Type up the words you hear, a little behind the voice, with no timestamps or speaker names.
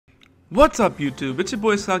What's up YouTube, it's your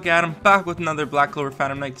boy Scott Adam back with another Black Clover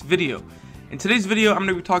Phantom Knights video. In today's video I'm going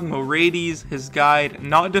to be talking about Rades, his guide,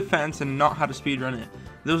 not defense, and not how to speedrun it.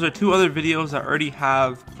 Those are two other videos I already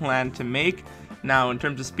have planned to make. Now in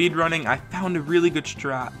terms of speedrunning, I found a really good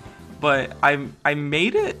strat, but I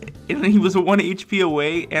made it and he was 1 HP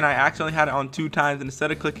away and I accidentally had it on 2 times, and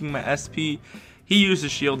instead of clicking my SP, he used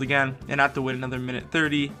his shield again and I had to wait another minute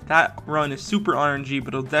 30. That run is super RNG,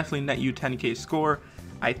 but it'll definitely net you 10k score.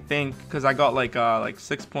 I think, because I got like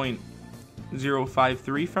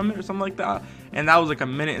 6.053 from it or something like that, and that was like a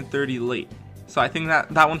minute and 30 late. So I think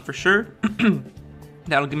that one for sure,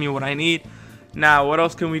 that'll give me what I need. Now what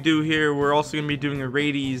else can we do here? We're also going to be doing a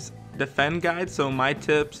Rades defend guide, so my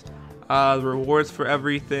tips, the rewards for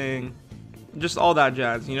everything, just all that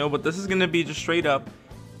jazz, you know. But this is going to be just straight up,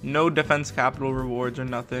 no defense capital rewards or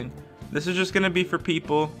nothing. This is just going to be for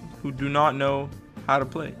people who do not know how to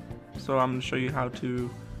play. So I'm going to show you how to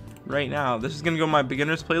right now. This is going to go in my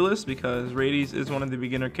beginners playlist because Rades is one of the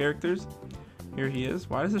beginner characters. Here he is.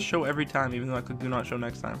 Why does this show every time even though I could do not show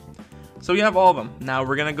next time? So we have all of them. Now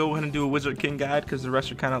we're going to go ahead and do a Wizard King guide because the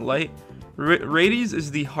rest are kind of light. Rades is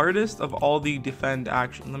the hardest of all the defend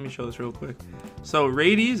action. Let me show this real quick. So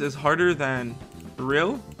Rades is harder than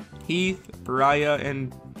Rill, Heath, Raya,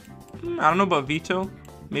 and I don't know about Vito.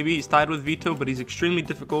 Maybe he's tied with Vito, but he's extremely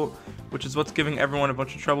difficult, which is what's giving everyone a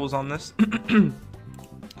bunch of troubles on this.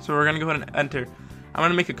 So we're going to go ahead and enter. I'm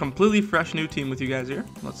going to make a completely fresh new team with you guys here.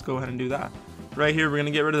 Let's go ahead and do that. Right here, we're going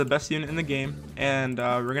to get rid of the best unit in the game. And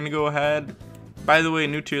we're going to go ahead. By the way,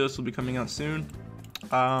 new tier list will be coming out soon.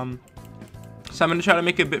 So I'm going to try to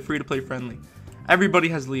make it a bit free to play friendly. Everybody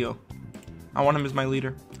has Leo. I want him as my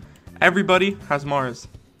leader. Everybody has Mars,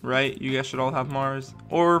 right? You guys should all have Mars.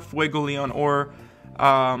 Or Fuego Leon, or...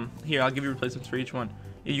 here, I'll give you replacements for each one.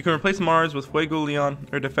 You can replace Mars with Fuego Leon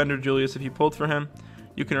or Defender Julius if you pulled for him.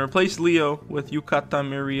 You can replace Leo with Yukata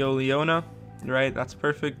Mirio Leona, right? That's a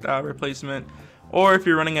perfect replacement. Or if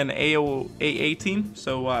you're running an AA team,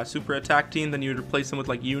 so super attack team, then you'd replace them with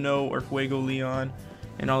like Yuno or Fuego Leon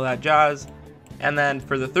and all that jazz. And then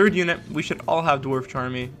for the third unit, we should all have Dwarf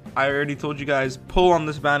Charmy. I already told you guys, pull on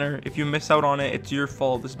this banner. If you miss out on it, it's your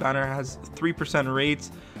fault. This banner has 3%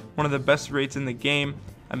 rates. One of the best rates in the game,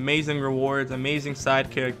 amazing rewards, amazing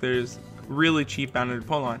side characters, really cheap banner to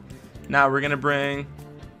pull on. Now we're gonna bring,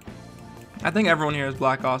 I think everyone here is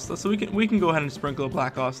Black Asta, so we can go ahead and sprinkle a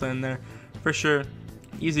Black Asta in there for sure.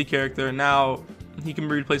 Easy character. Now he can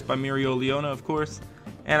be replaced by Mirio Leona, of course.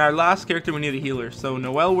 And our last character, we need a healer. So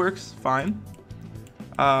Noelle works fine.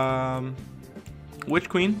 Witch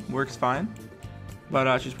Queen works fine,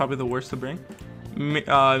 but she's probably the worst to bring.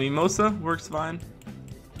 Mimosa works fine.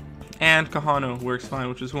 And Kahano works fine,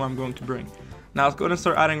 which is who I'm going to bring. Now let's go ahead and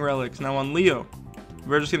start adding relics. Now on Leo,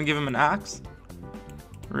 we're just going to give him an axe.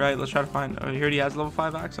 Right, let's try to find, oh, he already has level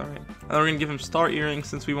 5 axe, alright. And then we're going to give him star earrings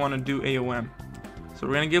since we want to do AOM. So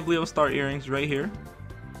we're going to give Leo star earrings right here.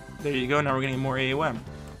 There you go, now we're getting more AOM.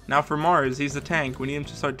 Now for Mars, he's the tank. We need him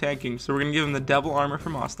to start tanking. So we're going to give him the devil armor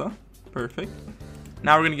from Asta. Perfect.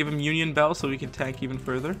 Now we're going to give him Union Bell so we can tank even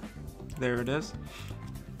further. There it is.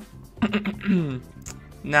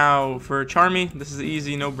 Now for Charmy, this is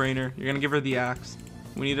easy, no-brainer. You're going to give her the axe.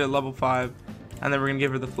 We need it at level 5. And then we're going to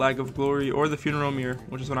give her the Flag of Glory or the Funeral Mirror,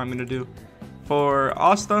 which is what I'm going to do. For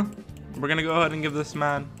Asta, we're going to go ahead and give this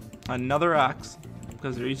man another axe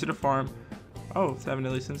because they're easy to farm. Oh, 7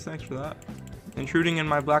 daily since, thanks for that. Intruding in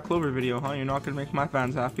my Black Clover video, huh? You're not going to make my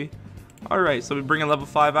fans happy. Alright, so we bring a level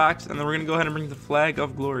 5 axe, and then we're going to go ahead and bring the Flag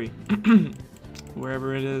of Glory.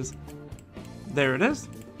 Wherever it is. There it is.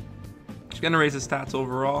 Gonna raise his stats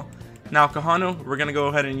overall. Now Kahano, we're gonna go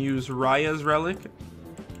ahead and use Raya's relic.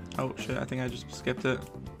 Oh shit, I think I just skipped it.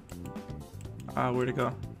 Where'd it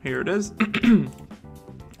go? Here it is.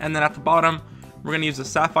 And then at the bottom, we're gonna use the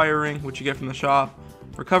Sapphire Ring, which you get from the shop.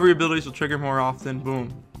 Recovery abilities will trigger more often.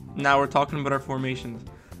 Boom. Now we're talking about our formations.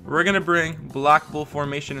 We're gonna bring Black Bull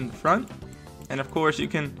formation in the front, and of course you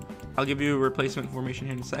can. I'll give you a replacement formation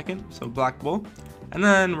here in a second. So Black Bull, and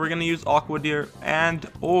then we're gonna use Aqua Deer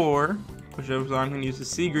or which I'm going to use the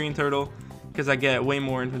Sea Green Turtle because I get way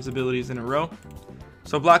more invincibilities in a row.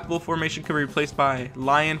 So Black Bull formation can be replaced by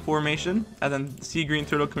Lion formation, and then Sea Green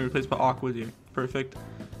Turtle can be replaced by Aqua Deer. Perfect.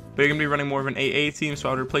 But you're going to be running more of an AA team, so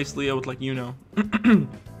I would replace Leo with like Yuno.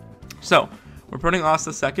 So we're putting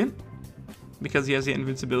Asta second because he has the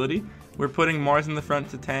invincibility. We're putting Mars in the front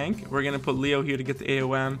to tank. We're going to put Leo here to get the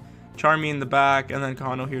AOM, Charmy in the back, and then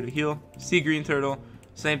Kahano here to heal. Sea Green Turtle,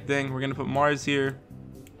 same thing. We're going to put Mars here.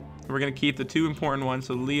 We're going to keep the 2 important ones,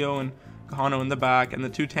 so Leo and Kahano in the back, and the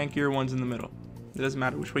 2 tankier ones in the middle. It doesn't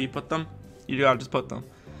matter which way you put them, you gotta just put them.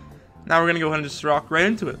 Now we're going to go ahead and just rock right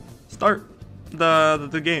into it. start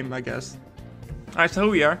the game, I guess. Alright, so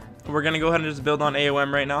here we are. We're gonna go ahead and just build on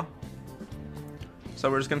AOM right now. So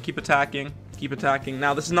we're just gonna keep attacking.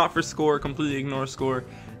 Now this is not for score, completely ignore score.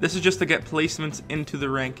 This is just to get placements into the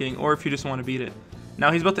ranking, or if you just want to beat it.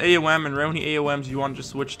 Now he's about to AOM, and right when he AOMs, you want to just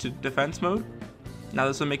switch to defense mode. Now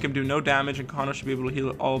this will make him do no damage, and Kano should be able to heal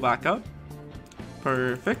it all back up.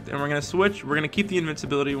 Perfect. And we're gonna switch. We're gonna keep the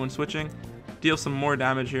invincibility when switching, deal some more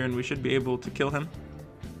damage here, and we should be able to kill him.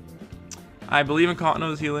 I believe in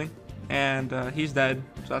Kano's healing, and he's dead.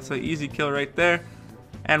 So that's an easy kill right there.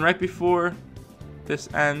 And right before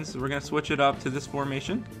this ends, we're gonna switch it up to this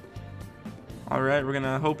formation. Alright, we're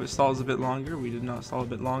gonna hope it stalls a bit longer. We did not stall a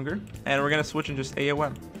bit longer. And we're gonna switch and just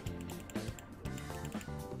AOM.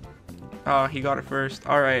 Oh, he got it first.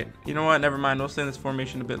 Alright, you know what? Never mind. We'll stay in this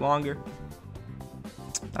formation a bit longer.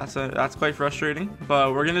 That's quite frustrating.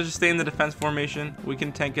 But we're gonna just stay in the defense formation. We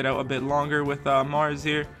can tank it out a bit longer with Mars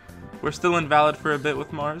here. We're still invalid for a bit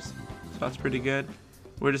with Mars, so that's pretty good.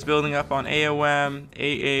 We're just building up on AOM,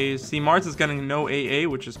 AAs. See, Mars is getting no AA,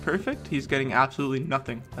 which is perfect. He's getting absolutely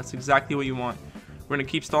nothing. That's exactly what you want. We're going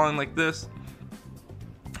to keep stalling like this.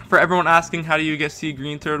 For everyone asking, how do you get C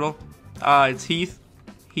Green Turtle? It's Heath.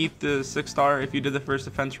 Heath is 6-star if you did the first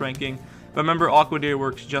defense ranking. But remember, Aquadeer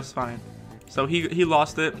works just fine. So he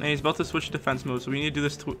lost it, and he's about to switch to defense mode. So we need to do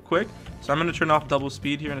this quick. So I'm going to turn off double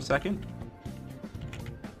speed here in a second.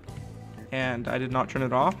 And I did not turn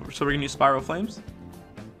it off. So we're going to use Spiral Flames.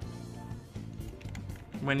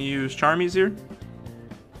 When you use Charmies here,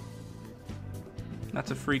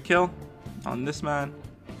 that's a free kill on this man.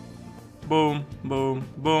 Boom, boom,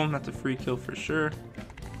 boom. That's a free kill for sure.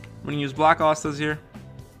 When you use Black Ostas here,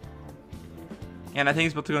 and I think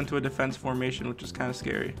he's about to go into a defense formation, which is kind of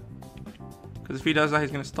scary. Because if he does that,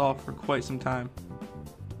 he's going to stall for quite some time.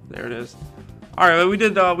 There it is. Alright, well, we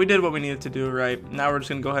did what we needed to do, right? Now we're just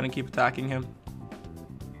going to go ahead and keep attacking him.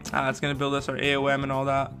 It's going to build us our AOM and all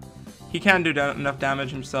that. He can't do enough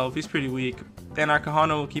damage himself. He's pretty weak. And our Kahana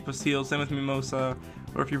will keep us healed. Same with Mimosa.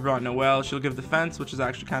 Or if you brought Noelle, she'll give defense, which is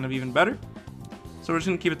actually kind of even better. So we're just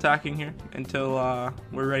going to keep attacking here until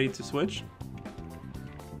we're ready to switch.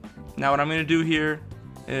 Now what I'm going to do here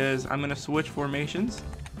is I'm going to switch formations.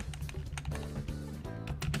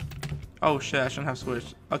 Oh shit, I shouldn't have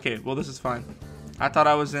switched. Okay, well this is fine. I thought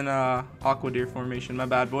I was in Aquadeer formation. My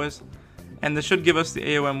bad, boys. And this should give us the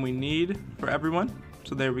AOM we need for everyone.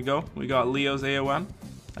 So there we go. We got Leo's AOM.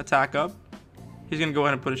 Attack up. He's going to go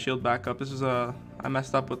ahead and put his shield back up. This is I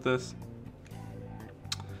messed up with this.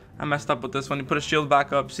 When he put his shield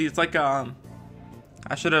back up. See, it's like I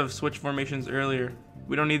should have switched formations earlier.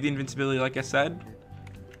 We don't need the invincibility like I said.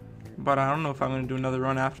 But I don't know if I'm going to do another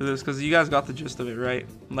run after this, because you guys got the gist of it, right?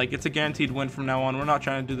 Like, it's a guaranteed win from now on. We're not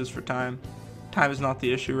trying to do this for time. Time is not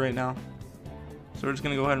the issue right now. So we're just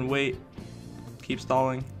going to go ahead and wait. Keep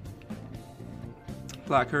stalling.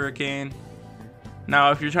 Black Hurricane.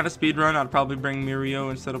 Now, if you're trying to speedrun, I'd probably bring Mirio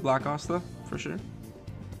instead of Black Asta, for sure.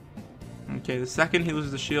 Okay, the second he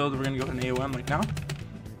loses the shield, we're going to go ahead and AOM like now.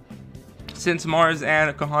 Since Mars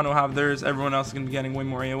and Kahano have theirs, everyone else is going to be getting way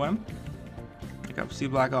more AOM. See,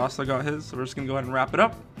 Black Asta got his, so we're just going to go ahead and wrap it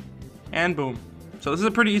up. And boom. So this is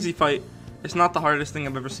a pretty easy fight. It's not the hardest thing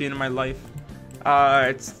I've ever seen in my life.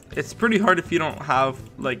 It's pretty hard if you don't have,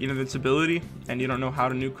 like, invincibility and you don't know how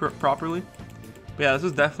to nuke properly. But yeah, this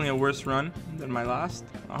is definitely a worse run than my last,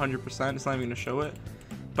 100%. It's not even gonna show it.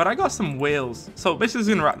 But I got some whales. So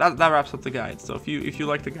basically, that wraps up the guide. So if you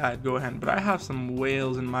like the guide, go ahead. But I have some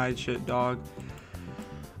whales in my shit, dog.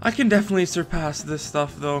 I can definitely surpass this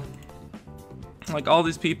stuff though. Like all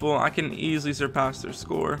these people, I can easily surpass their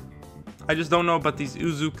score. I just don't know about these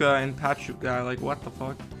Uzuka and Patrick guy. Like, what the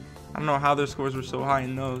fuck? I don't know how their scores were so high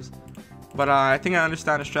in those. But I think I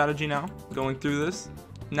understand a strategy now, going through this.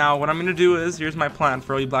 Now, what I'm going to do is, here's my plan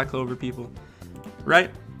for all you Black Clover people. Right?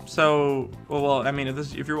 So, well, I mean,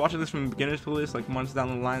 if you're watching this from beginner's playlist, like months down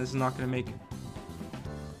the line, this is not going to make...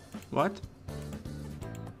 What?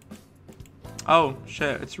 Oh,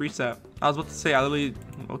 shit, it's reset. I was about to say, I literally...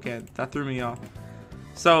 Okay, that threw me off.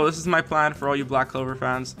 So, this is my plan for all you Black Clover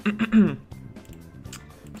fans.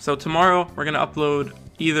 So, tomorrow, we're going to upload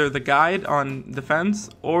either the guide on defense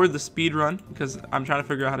or the speed run, because I'm trying to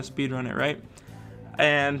figure out how to speed run it, right?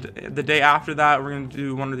 And the day after that, we're going to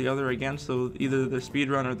do one or the other again, so either the speed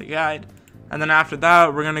run or the guide. And then after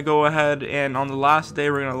that, we're going to go ahead and on the last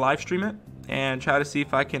day, we're going to live stream it and try to see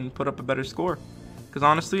if I can put up a better score. Because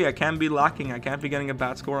honestly, I can't be lacking. I can't be getting a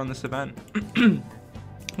bad score on this event.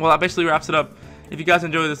 Well, that basically wraps it up. If you guys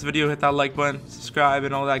enjoyed this video, hit that like button, subscribe,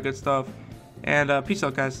 and all that good stuff. And peace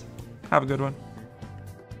out, guys. Have a good one.